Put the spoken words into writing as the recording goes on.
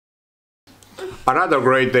Another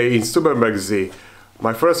great day in Stubenberg See.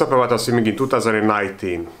 My first open water swimming in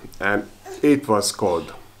 2019, and it was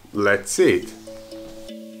cold. Let's see it.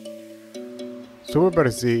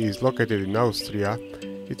 Stubenberg See is located in Austria.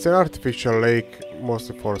 It's an artificial lake,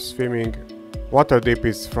 mostly for swimming. Water depth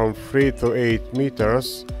is from 3 to 8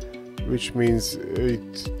 meters, which means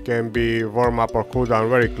it can be warm up or cool down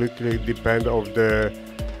very quickly, depending on the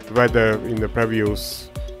weather in the previous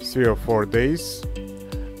 3 or 4 days.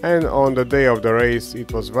 And on the day of the race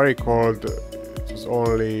it was very cold, it was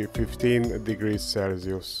only 15 degrees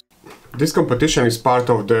Celsius. This competition is part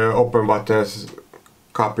of the Open Water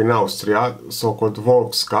Cup in Austria, so-called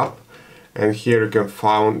Volkscup, and here you can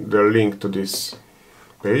find the link to this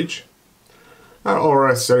page. All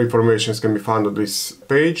rest information can be found on this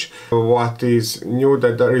page. What is new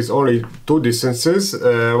that there is only two distances,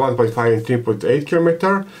 1.5 and 3.8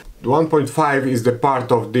 km. 1.5 is the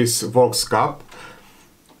part of this Volkscup,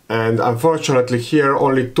 and unfortunately here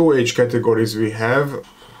only two age categories we have,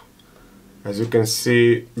 as you can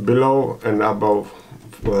see below and above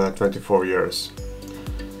 24 years.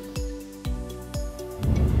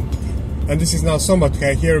 And this is now somewhat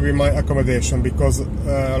here with my accommodation, because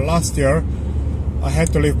last year I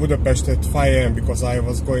had to leave Budapest at 5 AM because I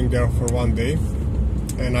was going there for one day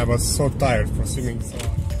and I was so tired for swimming. So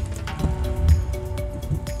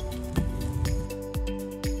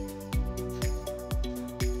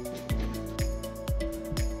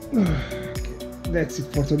that's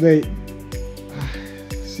it for today.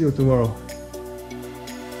 See you tomorrow.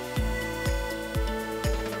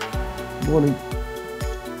 Morning.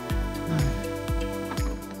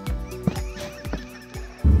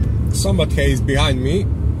 Somebody is behind me,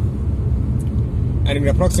 and in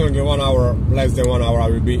approximately 1 hour, less than 1 hour, I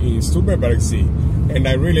will be in Stubenberg See. And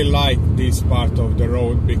I really like this part of the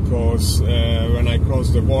road because when I cross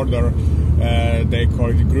the border, they call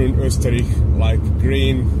it Grün Österreich, like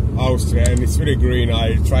green Austria, and it's really green.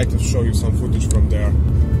 I try to show you some footage from there.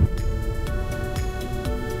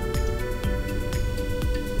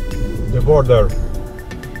 The border,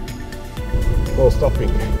 no stopping.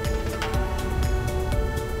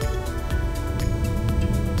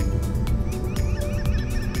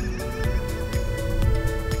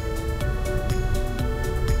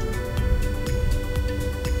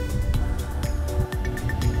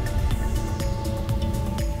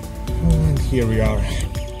 Here we are.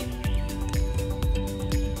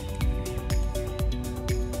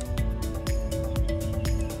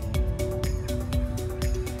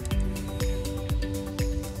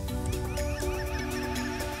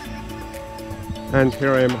 And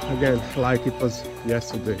here I am again, like it was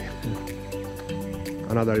yesterday.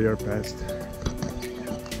 Another year passed.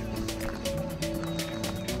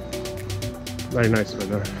 Very nice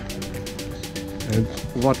weather. And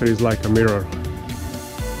water is like a mirror.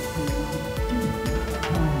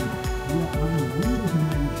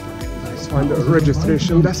 Find the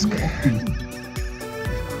registration desk.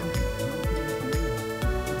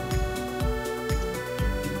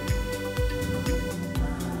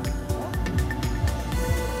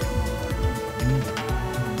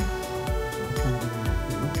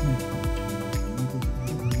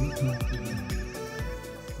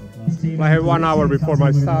 I have 1 hour before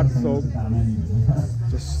my start, so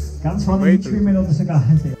just wait.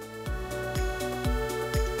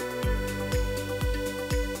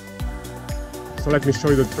 So let me show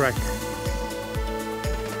you the track.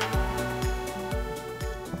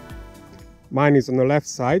 Mine is on the left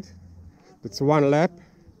side, that's 1 lap,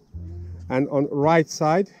 and on right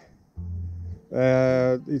side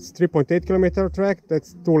it's 3.8 km track,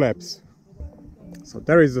 that's 2 laps. So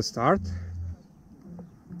there is the start.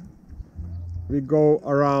 We go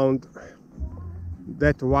around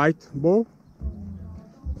that white bow,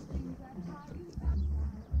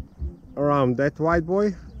 around that white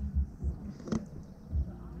boy,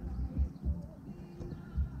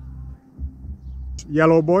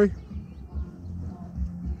 yellow boy,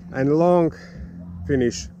 and long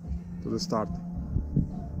finish to the start.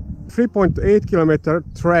 3.8 km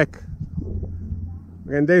track,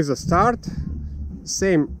 and there is a start,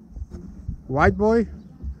 same white boy,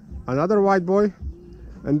 another white boy,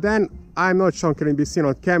 and then I'm not sure can it be seen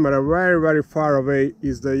on camera, very far away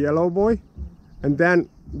is the yellow boy, and then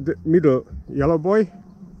the middle yellow boy,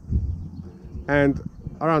 and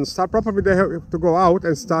around start probably they have to go out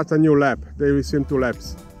and start a new lap. They will swim 2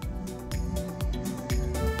 laps.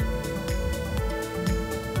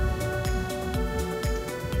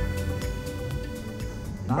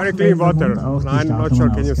 Very clean water. I'm not sure,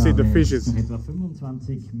 can you see the fishes? Etwa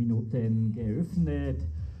 25 Minuten geöffnet.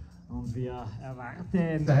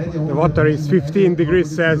 The water is 15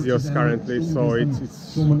 degrees Celsius currently, so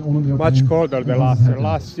it's much colder than last year.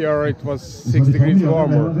 Last year it was 6 degrees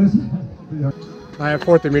warmer. I have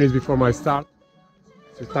 40 minutes before my start,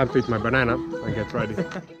 so it's time to eat my banana and get ready.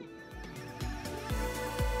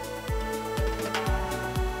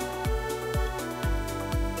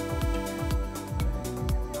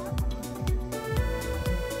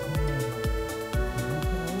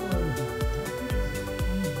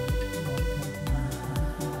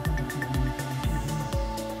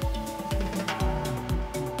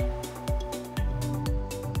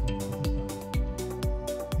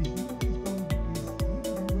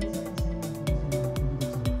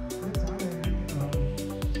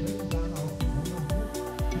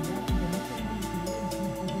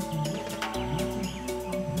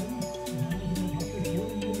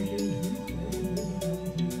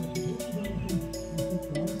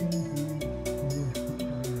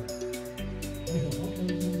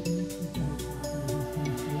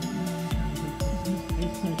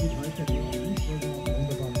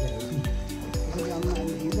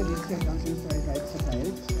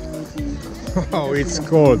 Oh, it's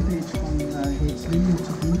cold.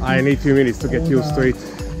 I need 2 minutes to get used to it.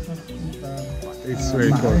 It's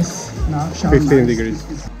very cold. 15 degrees.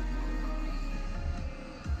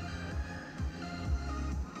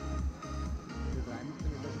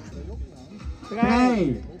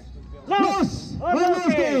 Los!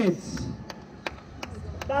 Los geht's!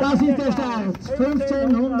 Das ist der Start.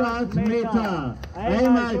 1500 Meter.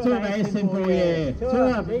 Einmal zur weißen Boje,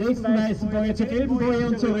 zur nächsten weißen Boje, zur gelben Boje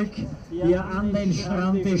und zurück. Hier an den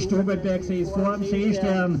Strand des Stubenberg Sees vor dem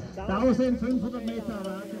Seestern. 1500 Meter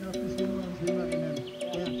warten auf die Schwimmer und Schwimmerinnen.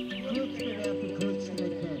 Der kurzbewährte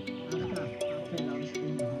Kurzstrecke nach der Apfelland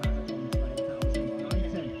Schwimmmarathon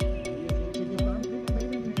 2019. Wir sind schon gespannt, wie die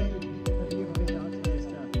Rennen zu Feld der vierfache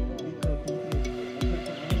Staatsmeister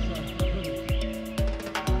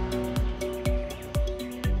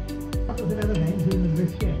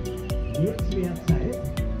Jetzt wäre Zeit.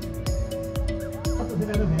 Was ich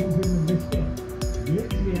weiter reinfüllen möchte.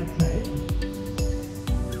 Jetzt wäre Zeit.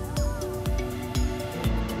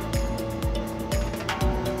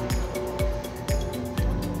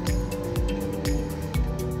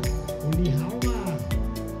 Und die Hauer.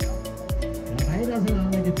 Weit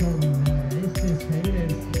auseinandergezogen. Rest des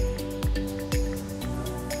Feldes.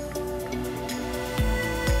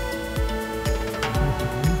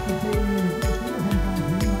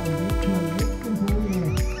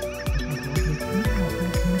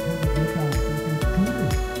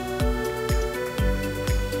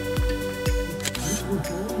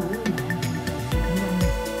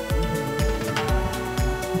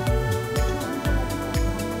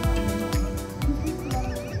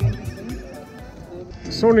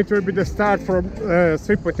 Soon it will be the start for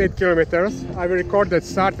 3.8 kilometers. I will record that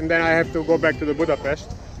start and then I have to go back to the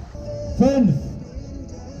Budapest. 5.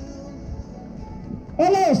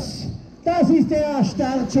 Los! Das ist der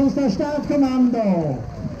Startschuss, das Startkommando.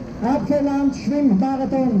 Apfelland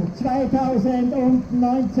Schwimmmarathon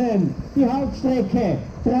 2019. Die Hauptstrecke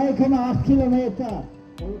 3,8 Kilometer.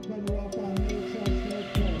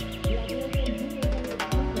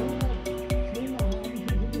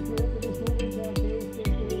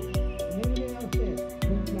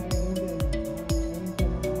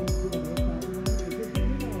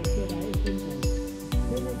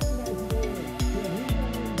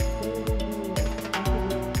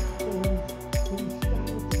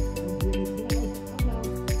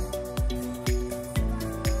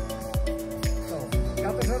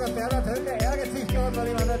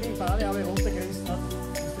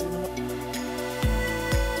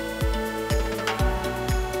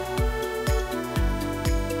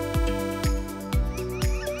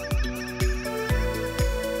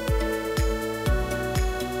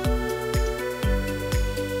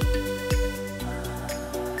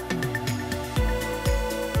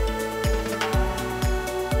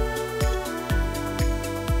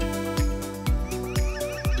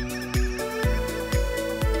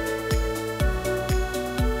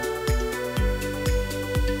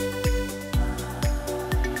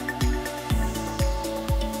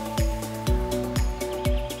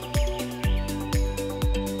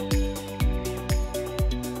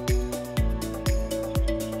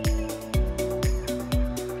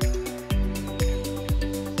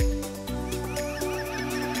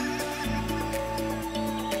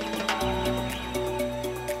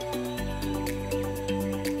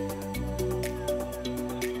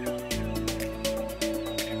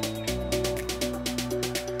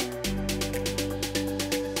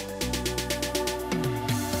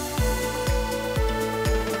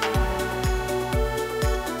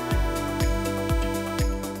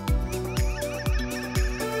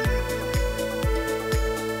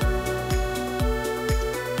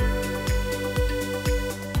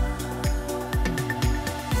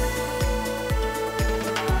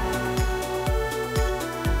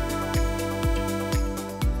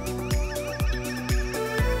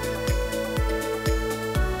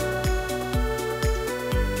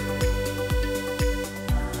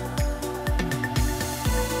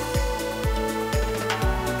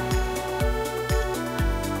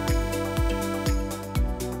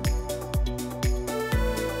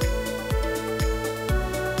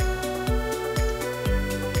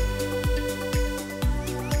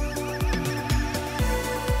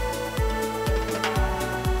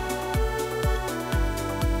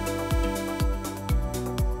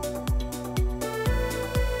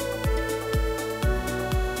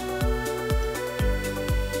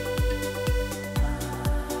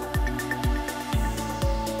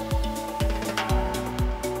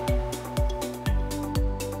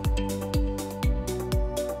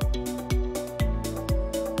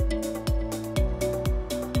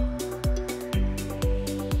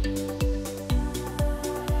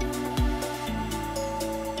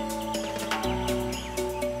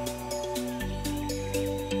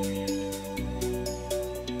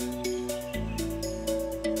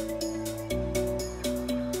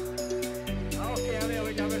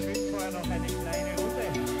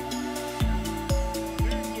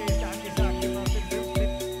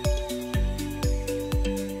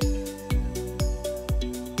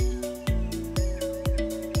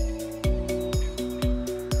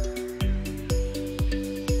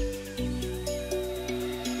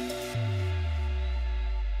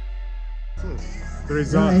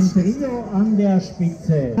 results. Ein Trio an der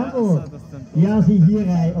Spitze. Ja, sie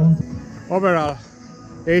hier und Overall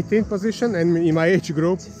 18th position, and in my age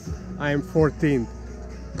group I am 14th.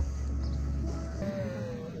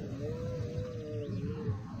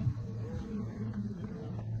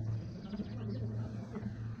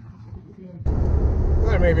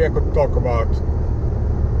 Well, maybe I could talk about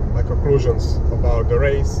my conclusions about the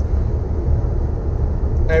race.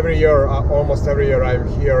 Every year, almost every year, I'm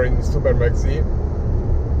here in Stubenberg See,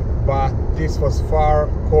 but this was far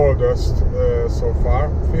coldest so far,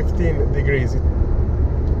 15 degrees.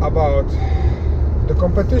 About the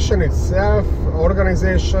competition itself,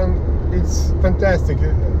 organization, it's fantastic.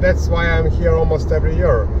 That's why I'm here almost every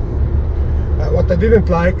year. What I didn't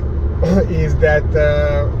like is that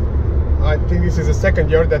I think this is the second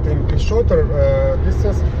year that in the shorter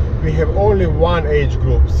distance we have only one age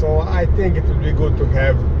group, so I think it would be good to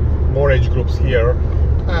have more age groups here.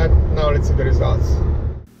 And now let's see the results.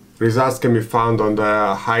 Results can be found on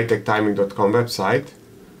the hightechtiming.com website,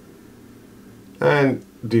 and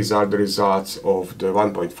these are the results of the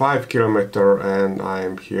 1.5 kilometer, and I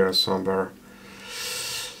am here somewhere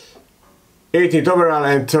 18th overall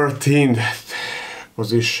and 13th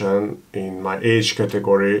position in my age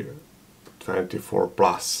category 24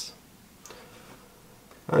 plus.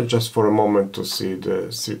 Just for a moment to see the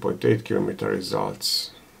 3.8 kilometer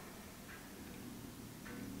results.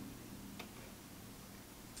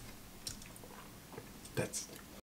 That's